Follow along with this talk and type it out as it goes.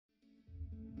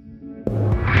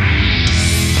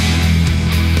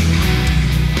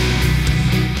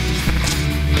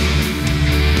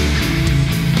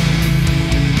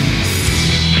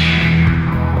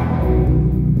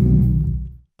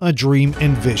A dream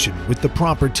and vision with the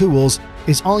proper tools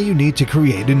is all you need to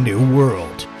create a new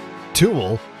world.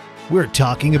 Tool? We're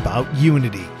talking about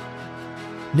Unity.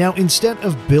 Now, instead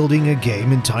of building a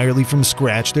game entirely from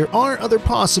scratch, there are other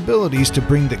possibilities to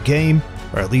bring the game,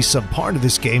 or at least some part of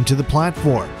this game, to the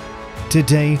platform.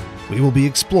 Today, we will be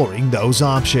exploring those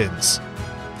options.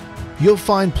 You'll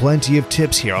find plenty of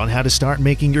tips here on how to start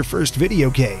making your first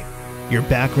video game. Your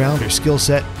background or skill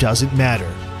set doesn't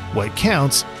matter. What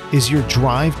counts is your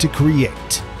drive to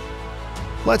create.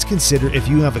 Let's consider if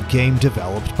you have a game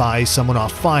developed by someone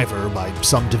off Fiverr or by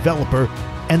some developer,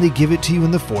 and they give it to you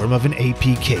in the form of an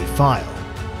APK file.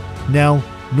 Now,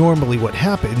 normally what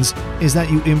happens is that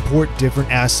you import different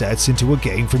assets into a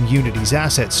game from Unity's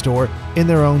asset store in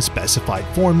their own specified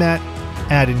format,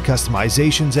 add in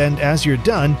customizations, and as you're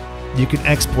done, you can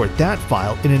export that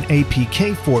file in an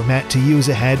APK format to use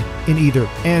ahead in either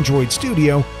Android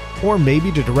Studio or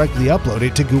maybe to directly upload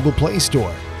it to Google Play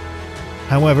Store.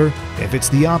 However, if it's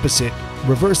the opposite,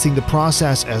 reversing the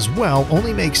process as well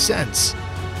only makes sense.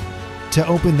 To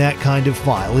open that kind of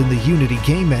file in the Unity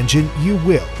game engine, you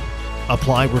will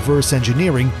apply reverse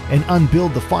engineering and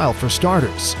unbuild the file for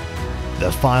starters.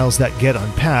 The files that get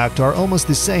unpacked are almost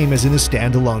the same as in a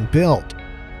standalone build.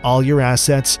 All your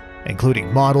assets,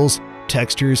 including models,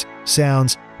 textures,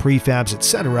 sounds, prefabs,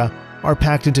 etc., are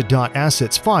packed into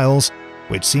 .assets files,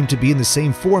 which seem to be in the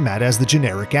same format as the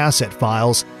generic asset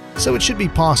files, so it should be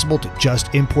possible to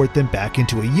just import them back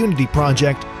into a Unity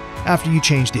project after you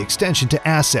change the extension to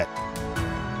asset.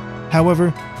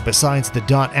 However, besides the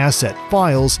 .asset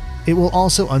files, it will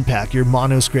also unpack your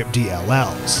monoscript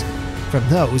DLLs. From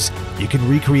those, you can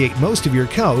recreate most of your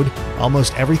code,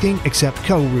 almost everything except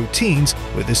coroutines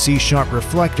with a C#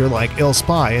 reflector like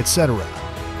ilspy, etc.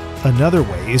 Another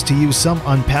way is to use some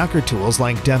unpacker tools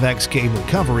like DevX Game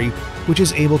Recovery, which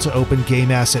is able to open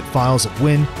game asset files of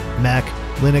Win, Mac,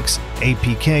 Linux,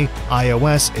 APK,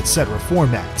 iOS, etc.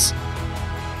 formats.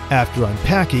 After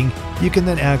unpacking, you can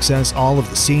then access all of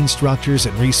the scene structures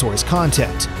and resource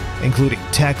content, including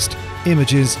text,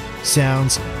 images,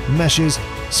 sounds, meshes,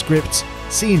 scripts,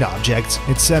 scene objects,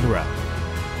 etc.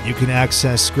 You can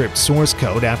access script source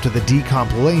code after the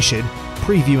decompilation,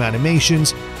 preview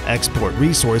animations, export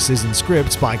resources and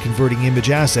scripts by converting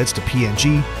image assets to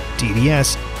PNG,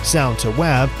 DDS, sound to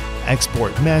WAV,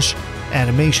 export mesh,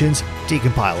 animations,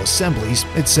 decompile assemblies,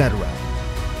 etc.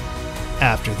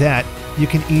 After that, you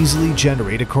can easily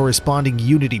generate a corresponding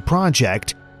Unity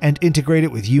project and integrate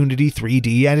it with Unity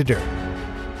 3D Editor.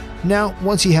 Now,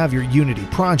 once you have your Unity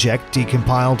project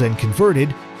decompiled and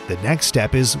converted, the next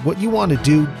step is what you want to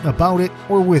do about it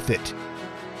or with it.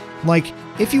 Like,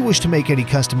 if you wish to make any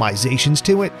customizations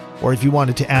to it, or if you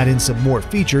wanted to add in some more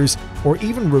features, or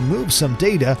even remove some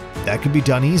data, that can be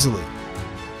done easily.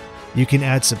 You can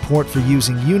add support for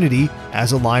using Unity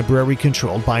as a library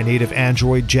controlled by native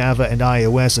Android, Java, and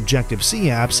iOS Objective-C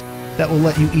apps that will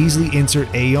let you easily insert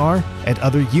AR and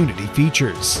other Unity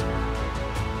features.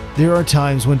 There are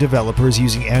times when developers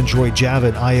using Android, Java,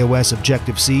 and iOS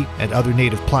Objective-C and other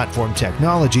native platform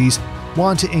technologies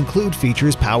want to include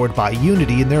features powered by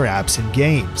Unity in their apps and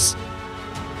games.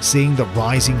 Seeing the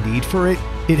rising need for it,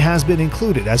 it has been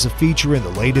included as a feature in the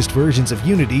latest versions of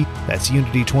Unity, that's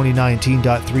Unity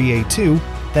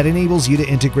 2019.3a2, that enables you to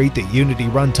integrate the Unity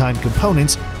runtime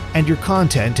components and your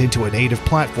content into a native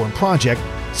platform project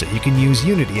so you can use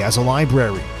Unity as a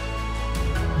library.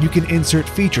 You can insert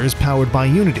features powered by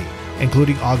Unity,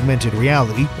 including augmented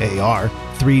reality, AR,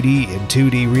 3D and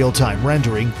 2D real-time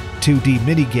rendering, 2D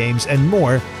minigames, and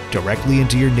more directly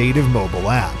into your native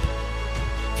mobile app.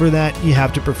 For that, you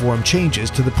have to perform changes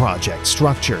to the project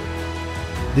structure.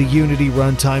 The Unity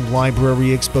Runtime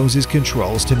Library exposes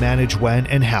controls to manage when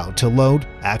and how to load,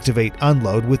 activate,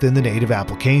 unload within the native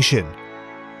application.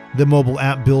 The mobile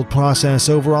app build process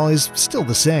overall is still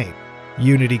the same.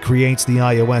 Unity creates the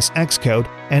iOS Xcode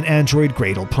and Android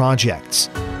Gradle projects.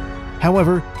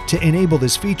 However, to enable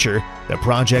this feature, the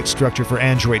project structure for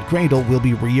Android Gradle will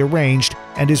be rearranged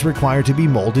and is required to be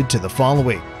molded to the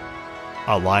following: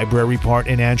 a library part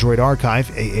in Android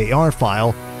Archive AAR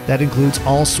file that includes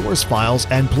all source files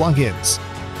and plugins,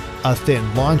 a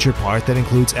thin launcher part that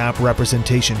includes app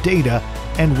representation data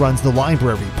and runs the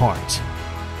library part.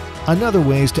 Another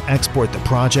way is to export the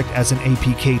project as an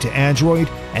APK to Android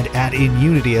and add in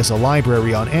Unity as a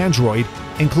library on Android,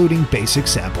 including basic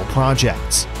sample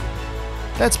projects.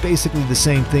 That's basically the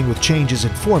same thing with changes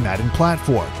in format and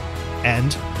platform.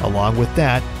 And, along with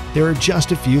that, there are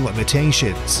just a few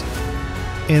limitations.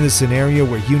 In the scenario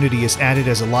where Unity is added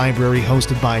as a library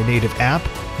hosted by a native app,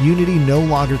 Unity no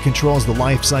longer controls the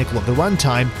lifecycle of the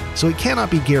runtime, so it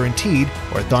cannot be guaranteed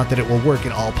or thought that it will work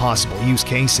in all possible use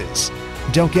cases.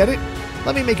 Don't get it?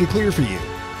 Let me make it clear for you.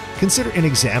 Consider an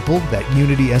example that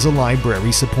Unity as a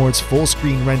library supports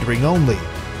full-screen rendering only.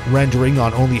 Rendering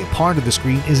on only a part of the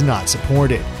screen is not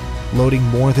supported. Loading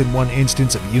more than one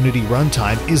instance of Unity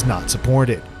runtime is not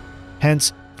supported.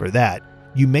 Hence, for that,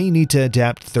 you may need to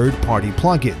adapt third-party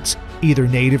plugins, either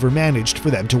native or managed,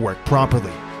 for them to work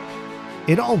properly.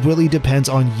 It all really depends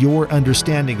on your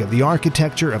understanding of the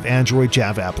architecture of Android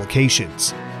Java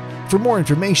applications. For more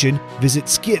information, visit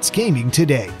Skits Gaming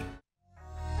today.